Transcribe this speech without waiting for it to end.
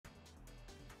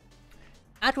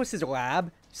Atlas's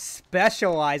lab.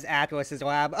 Specialized Atlas's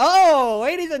lab. Oh,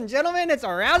 ladies and gentlemen, it's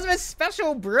Erasmus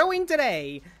Special Brewing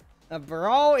today. The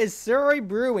brawl is Surrey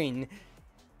Brewing.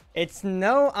 It's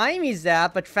no Imi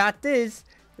Zap, but fact is,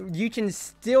 you can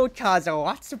still cause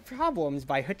lots of problems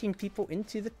by hooking people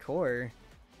into the core.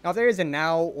 Now, if there is a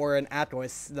Now or an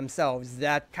Atlas themselves,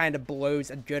 that kind of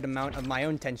blows a good amount of my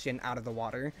own tension out of the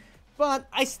water. But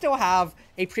I still have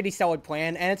a pretty solid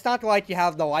plan, and it's not like you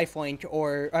have the lifeline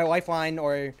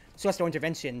or celestial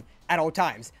intervention at all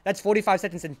times. That's 45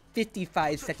 seconds and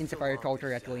 55 seconds if I recall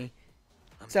correctly.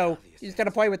 So you just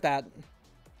gotta play with that.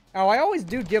 Oh, I always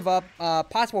do give up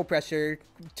possible pressure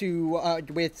to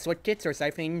with switch kits or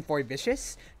siphoning for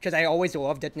Vicious, because I always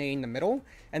love detonating in the middle,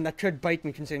 and that could bite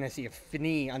me considering I see a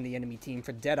Finny on the enemy team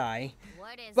for Deadeye.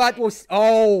 But we'll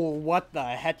oh, what the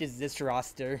heck is this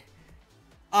roster?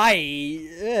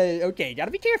 Okay,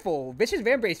 gotta be careful. Vicious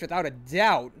Vambrace without a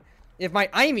doubt. If my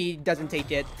Imi doesn't take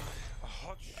it.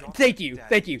 Thank you.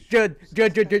 Good.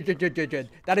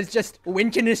 That is just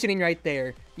win conditioning right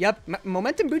there. Yep,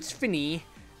 Momentum Boots Finny.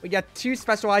 We got 2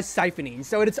 specialized siphoning.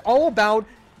 So it's all about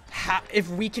if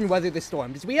we can weather the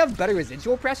storm. Because we have better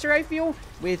residual pressure, I feel,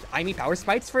 with Imi Power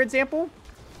Spikes, for example.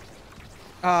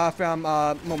 From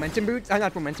Momentum Boots.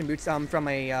 Not Momentum Boots, from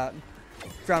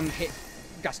hit.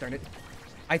 Gosh darn it.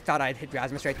 I thought I'd hit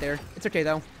Rasmus right there. It's okay,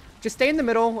 though. Just stay in the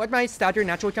middle, let my Stature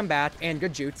naturally come back, and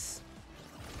good jutes.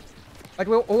 Like,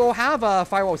 we'll have a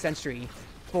Firewall Sentry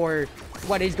for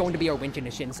what is going to be our win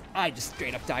conditions. I just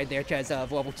straight up died there because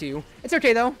of level 2. It's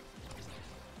okay, though.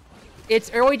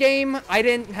 It's early game. I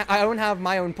don't have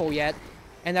my own pull yet,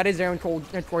 and that is their own core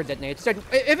detonates. So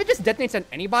if it just detonates on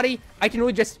anybody, I can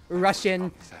really just rush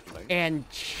in and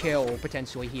kill,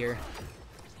 potentially, here.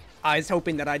 I was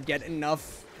hoping that I'd get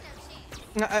enough...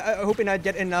 hoping I'd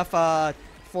get enough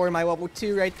for my level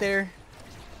 2 right there.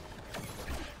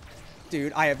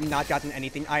 Dude, I have not gotten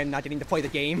anything. I am not getting to play the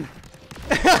game.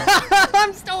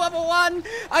 I'm still level 1.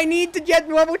 I need to get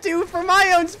level 2 for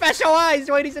my own specialized,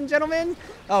 ladies and gentlemen.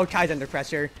 Oh, Kai's under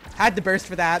pressure. Had to burst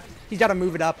for that. He's got to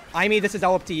move it up. Imi, this is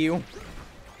all up to you.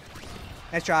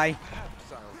 Nice try.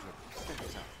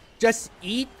 Just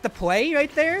eat the play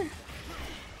right there.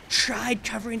 Tried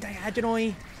covering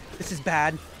diagonally. This is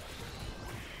bad.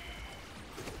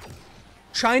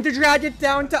 Trying to drag it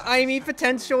down to Imi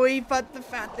potentially, but the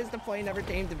fact is the play never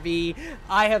came to be.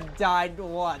 I have died,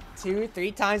 what,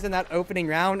 2-3 times in that opening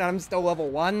round, and I'm still level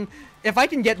 1. If I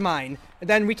can get mine,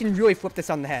 then we can really flip this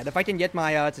on the head. If I can get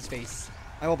my, what's his face?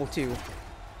 My level 2.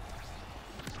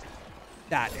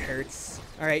 That hurts.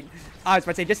 Alright, I was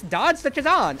about to say, just dodge the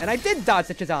Chazan, and I did dodge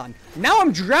the Chazan. Now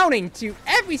I'm drowning to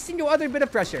every single other bit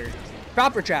of pressure.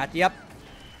 Proper track, yep.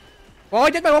 Well, I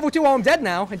did my level 2 while I'm dead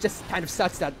now. It just kind of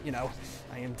sucks that, you know,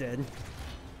 I am dead.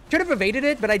 Could have evaded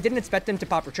it, but I didn't expect him to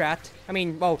pop retract. I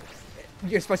mean, well,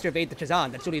 you're supposed to evade the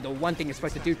Chazan. That's really the one thing you're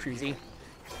supposed to do, Cruzy.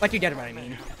 Like, you get what I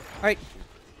mean. Alright.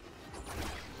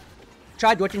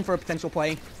 Tried looking for a potential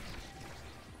play.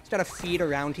 Just gotta feed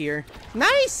around here.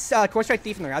 Nice! Core Strike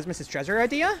Thief and Erasmus's treasure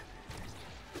idea.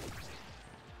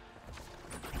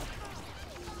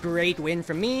 Great win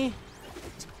from me.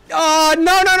 Oh,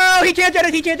 no! He can't get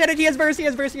it! He has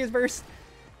burst!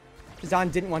 Zahn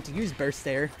didn't want to use burst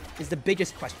there. Is the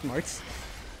biggest question marks.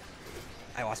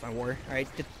 I lost my war. Alright,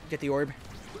 get the orb.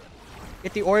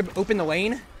 Get the orb, open the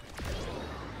lane.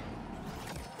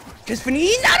 Because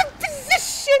Finny's out of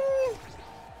position!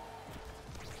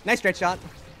 Nice stretch shot.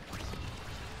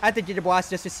 I had to get a blast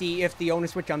just to see if the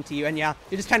onus would come to you. And yeah,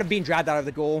 you're just kind of being dragged out of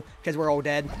the goal because we're all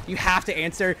dead. You have to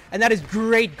answer. And that is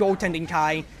great goaltending,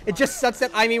 Kai. It just sucks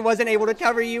that Imi wasn't able to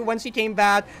cover you once she came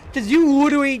back. Because you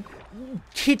literally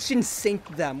kitchen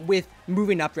sink them with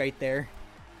moving up right there.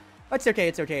 But it's okay.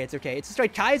 It's just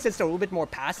like Kai is just a little bit more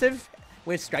passive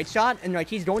with strike shot. And like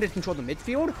he's going to control the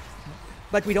midfield.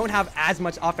 But we don't have as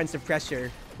much offensive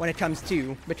pressure when it comes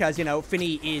to, because, you know,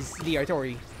 Finny is the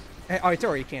artillery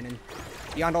cannon.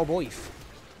 Beyond all belief.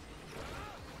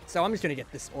 So I'm just gonna get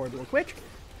this orb real quick.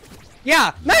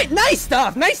 Yeah, nice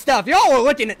stuff. Y'all are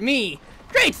looking at me.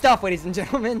 Great stuff, ladies and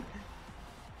gentlemen.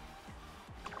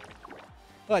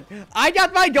 But I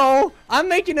got my goal. I'm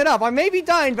making it up. I may be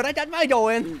dying, but I got my goal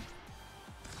in.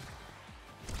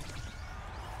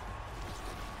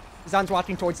 Zahn's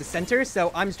walking towards the center,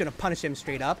 so I'm just gonna punish him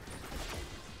straight up.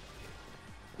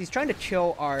 He's trying to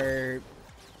kill our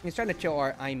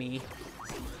Imi.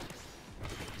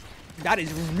 That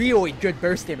is really good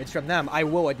burst damage from them, I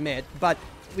will admit. But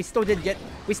we still did get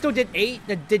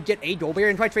a goal barrier,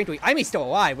 and quite frankly, Imi's still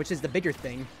alive, which is the bigger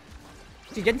thing.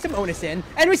 She's getting some onus in,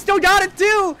 and we still got it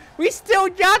too! We still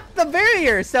got the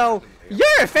barrier! So,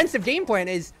 Your offensive game plan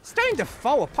is starting to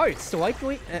fall apart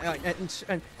slightly,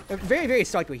 very, very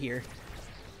slightly here.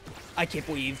 I can't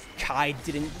believe Kai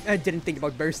didn't think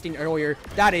about bursting earlier.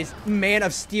 That is Man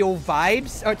of Steel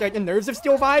vibes, or Nerves of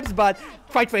Steel vibes, but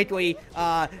quite frankly,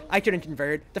 I couldn't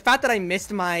convert. The fact that I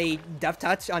missed my Death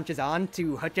Touch on Chazan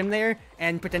to hook him there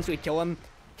and potentially kill him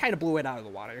kind of blew it out of the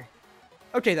water.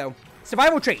 Okay, though.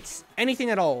 Survival traits. Anything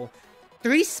at all.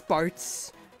 3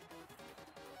 Sparts.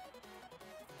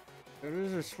 There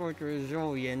is a spark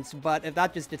resilience, but if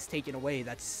that just gets taken away,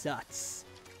 that sucks.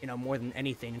 You know, more than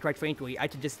anything. And quite frankly, I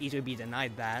could just easily be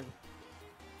denied that.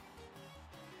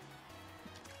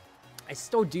 I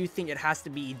still do think it has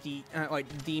to be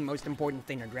the most important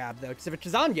thing to grab, though. Because if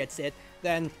Chazan gets it,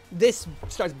 then this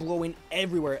starts blowing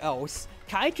everywhere else.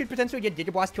 Kai could potentially get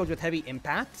Gigablast kills with heavy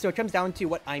impact, so it comes down to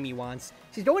what Aimi wants.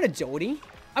 She's going Agility.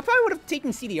 I probably would have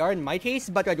taken CDR in my case,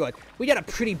 but good. We got a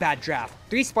pretty bad draft.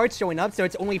 3 Sparts showing up, so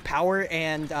it's only Power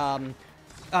and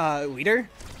Leader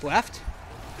left.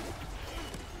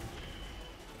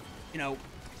 You know,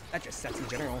 that just sucks in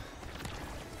general.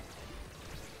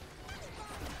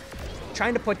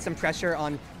 Trying to put some pressure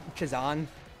on Chazan,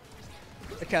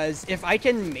 because if I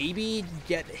can maybe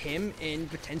get him in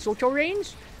potential kill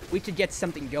range, we could get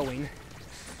something going.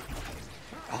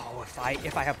 Oh, if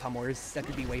I have Pummelers, that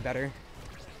could be way better.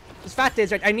 The fact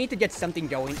is, right, I need to get something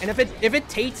going, and if it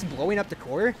takes blowing up the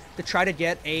core to try to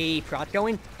get a prot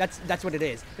going, that's what it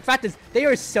is. The fact is, they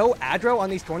are so aggro on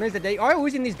these corners that they are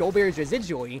losing these goal barriers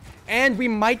residually, and we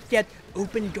might get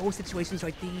open goal situations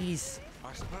like these.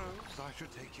 I suppose I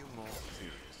should take you more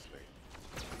seriously.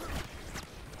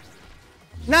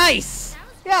 Nice!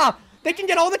 Yeah, they can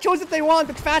get all the kills that they want,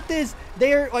 but the fact is,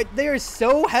 they are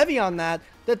so heavy on that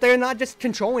they're not just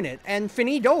controlling it. And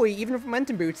Finny Doi, even with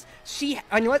Momentum Boots, you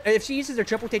know what, if she uses her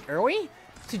triple take early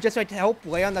to just to help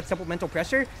lay on that supplemental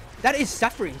pressure, that is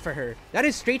suffering for her. That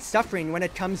is straight suffering when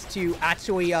it comes to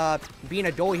actually being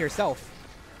a Doi herself.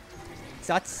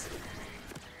 Suts.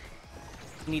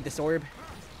 Need this orb.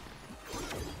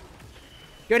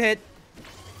 Good hit.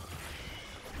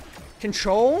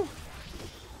 Control.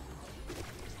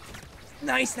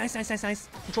 Nice, nice, nice, nice, nice.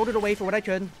 Controlled it away for what I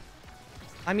could.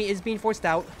 Ami is being forced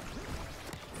out.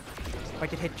 If I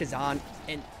could hit Chazan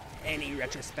in any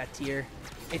retrospect here,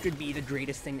 it would be the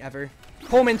greatest thing ever.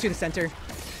 Pull him into the center.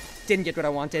 Didn't get what I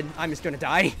wanted. I'm just gonna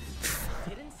die.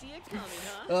 Didn't see it coming,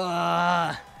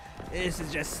 huh? This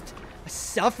is just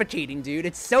suffocating, dude.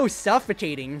 It's so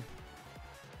suffocating.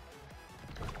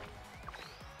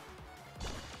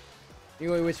 I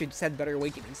really wish we'd said better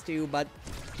awakenings too, but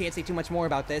can't say too much more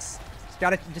about this.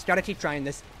 Just gotta keep trying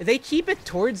this. If they keep it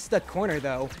towards the corner,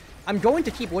 though, I'm going to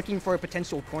keep looking for a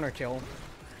potential corner kill.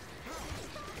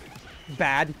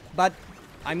 Bad, but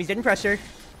Aimi's getting pressure.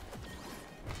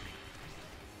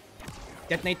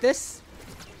 Detonate this.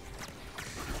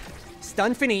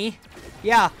 Stun Finny.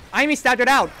 Yeah, Aimi staggered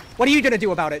out. What are you gonna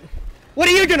do about it? What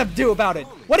are you gonna do about it?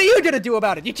 What are you gonna do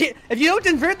about it? You can't. If you don't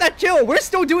convert that kill, we're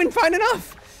still doing fine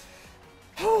enough.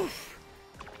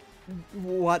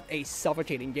 What a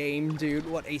suffocating game, dude.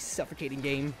 What a suffocating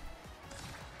game.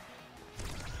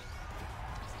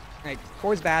 Alright,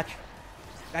 core's back.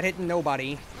 That hit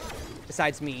nobody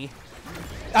besides me.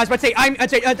 I was about to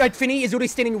say, Finny is literally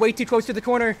standing way too close to the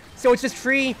corner, so it's just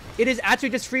free. It is actually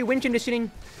just free wind conditioning.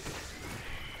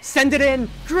 Send it in.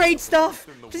 Great stuff.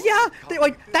 Just, yeah,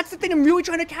 that's the thing I'm really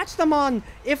trying to catch them on.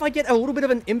 If I get a little bit of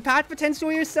an impact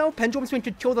potentially or so, Pendulum Swing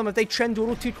could kill them if they trend a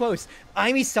little too close.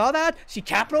 Aimi saw that. She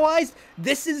capitalized.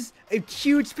 This is a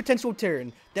huge potential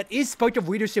turn. That is Spark of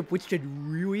Leadership, which could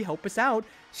really help us out.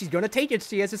 She's going to take it.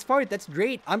 She has a Spark. That's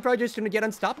great. I'm probably just going to get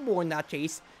unstoppable in that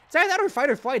case. Sorry, that or fight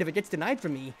or flight if it gets denied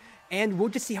from me. And we'll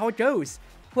just see how it goes.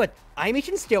 But Aimi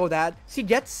can scale that. She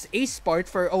gets a Spark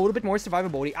for a little bit more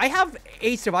survivability. I have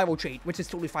a survival trait, which is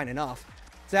totally fine enough.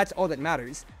 So that's all that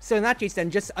matters. So in that case,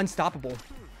 then, just unstoppable.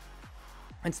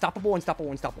 Unstoppable,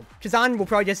 unstoppable, unstoppable. Chazan will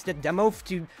probably just get demo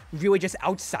to really just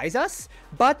outsize us,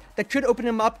 but that could open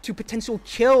him up to potential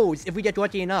kills if we get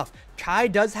lucky enough. Kai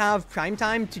does have prime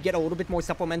time to get a little bit more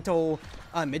supplemental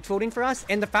mid-floating for us,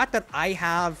 and the fact that I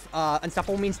have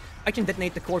unstoppable means I can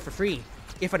detonate the core for free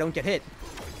if I don't get hit.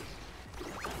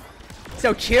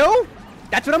 So kill?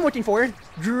 That's what I'm looking for.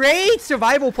 Great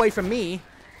survival play from me.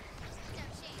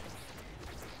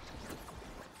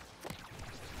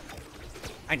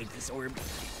 I need this orb.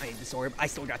 I need this orb. I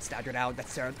still got staggered out. That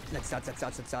sucks.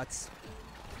 That sucks.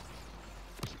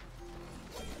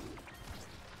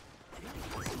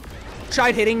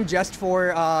 Tried hitting just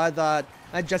for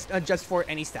just for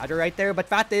any stagger right there, but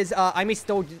fact is, Aimi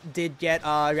still did get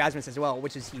Rasmus as well,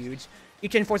 which is huge. You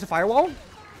can force a firewall,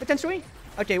 potentially.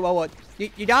 Okay, well, what?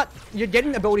 You're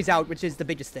getting abilities out, which is the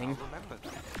biggest thing. I'll remember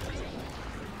that.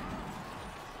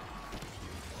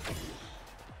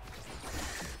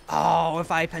 Oh,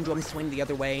 if I pendulum swing the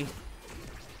other way.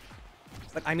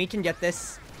 But I can get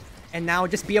this. And now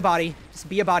just be a body. Just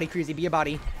be a body, Cruzy. Be a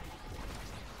body.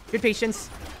 Good patience.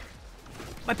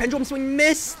 My pendulum swing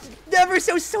missed. Never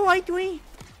so slightly.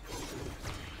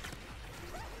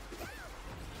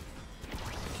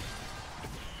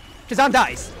 Shazam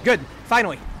dies. Good.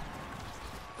 Finally.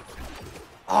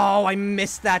 Oh, I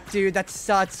missed that, dude. That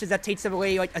sucks, because that takes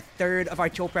away like a third of our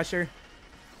kill pressure.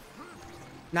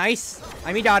 Nice.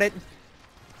 Got it.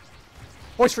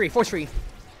 Force free. Force free.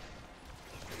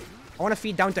 I want to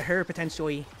feed down to her,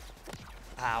 potentially.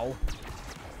 Ow.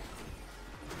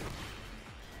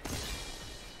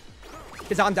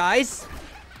 Kazan dies.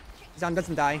 Kazan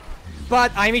doesn't die.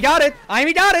 But Amy got it.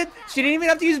 Amy got it. She didn't even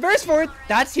have to use burst for it.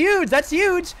 That's huge. That's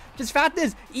huge. Just fact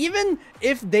is, even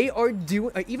if they are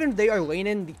laying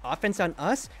in the offense on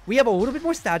us, we have a little bit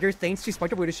more stature thanks to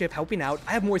Sparta leadership helping out.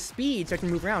 I have more speed, so I can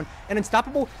move around. And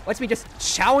Unstoppable lets me just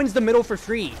challenge the middle for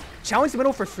free. Challenge the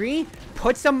middle for free.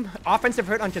 Put some offensive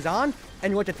hurt on Kazan,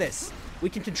 and look at this. We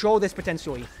can control this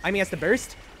potentially. Amy has the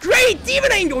burst. Great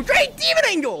demon angle! Great demon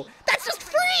angle! That's just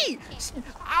free!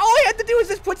 All I had to do was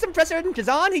just put some pressure on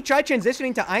Kazan. He tried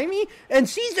transitioning to Amy, and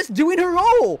she's just doing her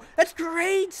role. That's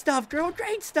great stuff, girl.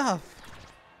 Great stuff.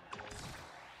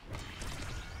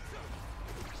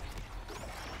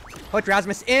 Put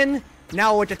Rasmus in.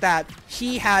 Now look at that.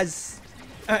 He has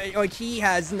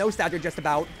no stature just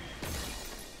about.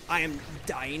 I am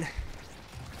dying.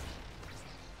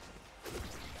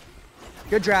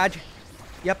 Good drag.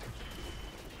 Yep.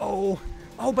 Oh,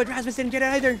 but Rasmus didn't get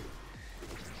it either.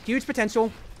 Huge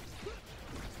potential.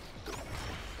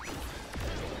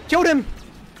 Killed him.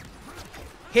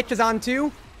 Hit Kazan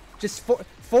too. Just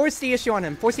force the issue on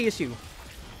him. Force the issue.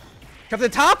 Cover the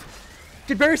top.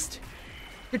 Good burst.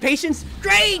 Good patience.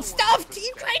 Great stuff,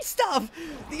 team. Great stuff.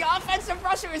 The offensive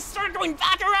pressure is circling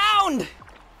back around.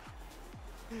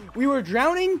 We were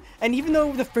drowning, and even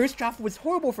though the first draft was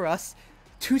horrible for us,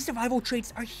 2 survival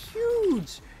traits are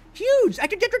huge. Huge! I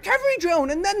could get recovery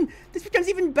drone, and then this becomes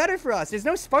even better for us. There's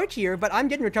no spark here, but I'm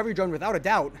getting recovery drone without a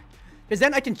doubt. Because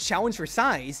then I can challenge for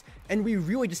size, and we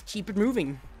really just keep it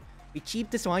moving. We keep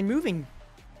this line moving.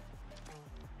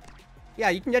 Yeah,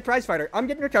 you can get prize fighter. I'm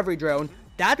getting recovery drone.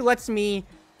 That lets me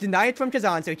deny it from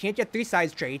Kazan, so he can't get 3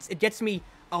 size traits. It gets me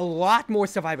a lot more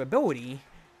survivability.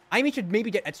 I should maybe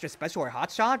get extra special or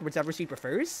hotshot, whichever she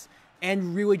prefers,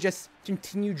 and really just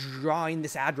continue drawing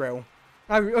this aggro.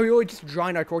 Really just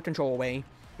drawing our core control away.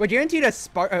 We're guaranteed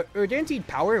we're guaranteed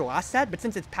power last set, but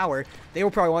since it's power, they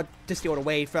will probably want to steal it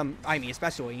away from Amy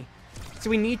especially. So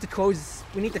we need to close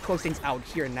things out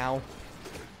here and now.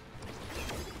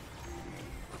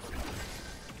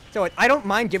 So I don't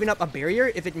mind giving up a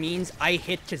barrier if it means I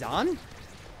hit Kazan.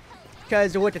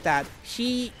 Because look at that,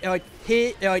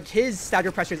 his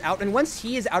stagger pressure is out, and once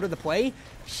he is out of the play,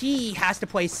 he has to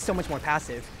play so much more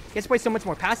passive. He has to play so much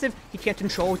more passive. He can't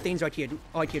control things like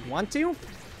he'd want to,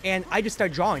 and I just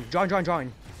start drawing.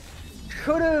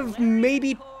 Could have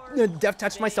maybe def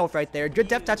touched myself right there. Good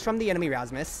def touch from the enemy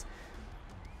Rasmus.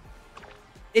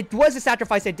 It was a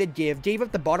sacrifice I did give. Gave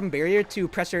up the bottom barrier to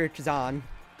pressure Kazan.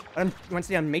 Once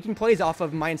again, I'm making plays off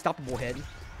of my unstoppable hit.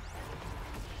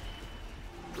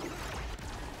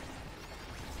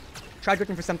 Tried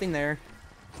looking for something there.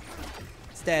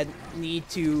 Instead, need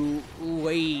to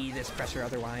lay this pressure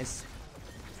otherwise.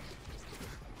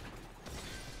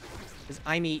 Because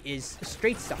Amy is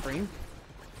straight suffering.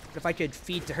 But if I could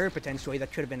feed to her potentially,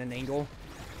 that could have been an angle.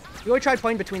 We really tried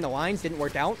playing between the lines, didn't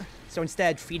work out. So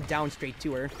instead, feed down straight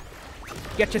to her.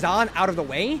 Get Kazan out of the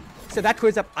way. So that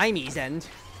clears up Amy's end.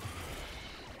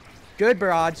 Good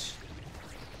barrage.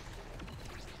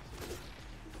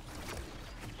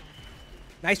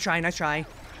 Nice try, nice try.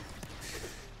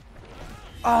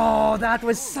 Oh, that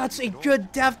was such a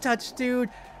good def touch, dude.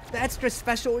 The extra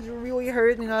special was really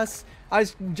hurting us. I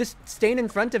was just staying in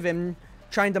front of him,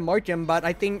 trying to mark him, but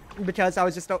I think because I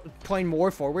was just playing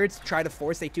more forwards, try to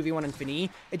force a 2v1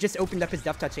 Infinity, it just opened up his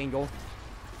def touch angle.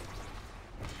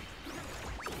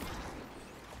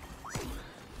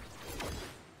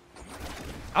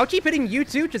 I'll keep hitting you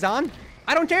too, Kazan.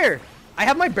 I don't care. I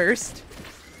have my burst.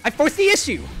 I force the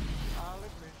issue.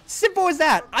 Simple as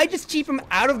that. I just keep him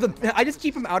out of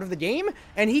the game,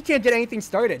 and he can't get anything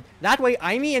started. That way,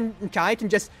 Amy and Kai can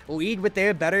just lead with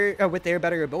their better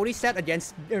ability set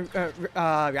against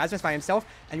Rasmus by himself,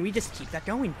 and we just keep that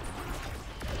going.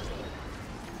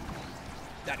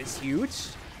 That is huge.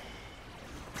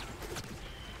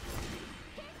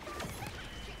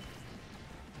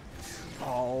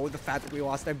 Oh, the fact that we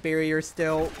lost our barrier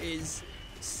still is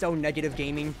so negative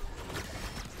gaming.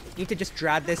 Need to just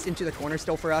drag this into the corner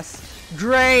still for us.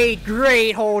 Great,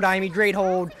 great hold, Amy, great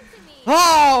hold.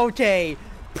 Oh, okay.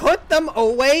 Put them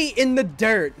away in the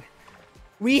dirt.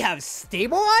 We have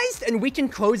stabilized and we can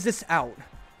close this out.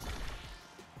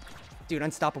 Dude,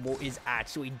 Unstoppable is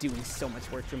actually doing so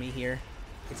much work for me here.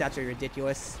 It's actually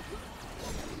ridiculous.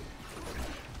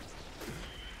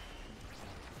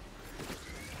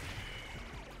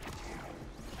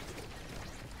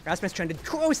 Rasmus trended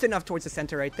close enough towards the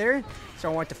center right there,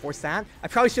 so I wanted to force that. I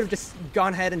probably should have just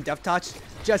gone ahead and Death Touch,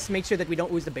 just make sure that we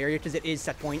don't lose the barrier, because it is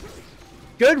set point.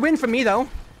 Good win for me, though.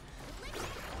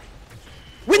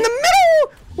 Win the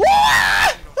middle!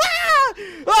 Ah! Ah!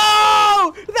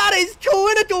 Oh! That is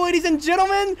clinical, ladies and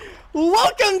gentlemen!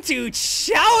 Welcome to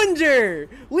Challenger!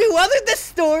 We weathered the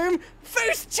storm!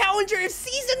 First Challenger of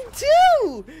Season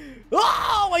 2!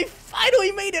 Oh! I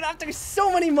finally made it after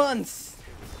so many months!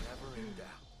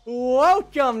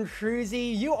 Welcome,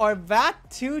 Cruzy. You are back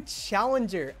to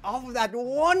Challenger off of that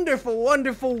wonderful,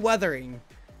 wonderful weathering.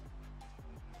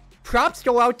 Props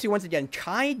go out to, once again,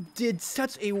 Kai did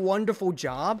such a wonderful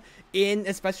job in,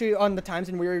 especially on the times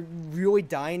when we were really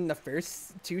dying in the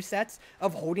first 2 sets,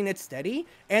 of holding it steady.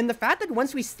 And the fact that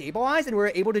once we stabilized and we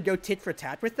were able to go tit for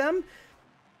tat with them,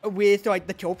 with like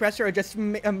the kill pressure, or just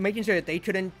making sure that they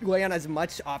couldn't lay on as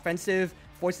much offensive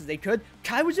force as they could,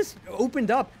 Kai was just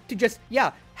opened up to just,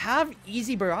 yeah, have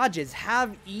easy barrages,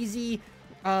 have easy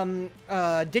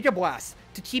Giga Blast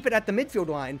to keep it at the midfield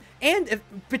line. And if,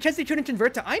 because they couldn't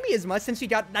convert to Imi as much since she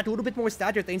got that little bit more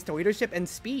stature thanks to leadership and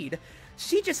speed,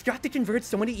 she just got to convert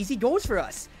so many easy goals for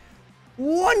us.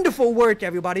 Wonderful work,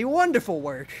 everybody. Wonderful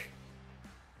work.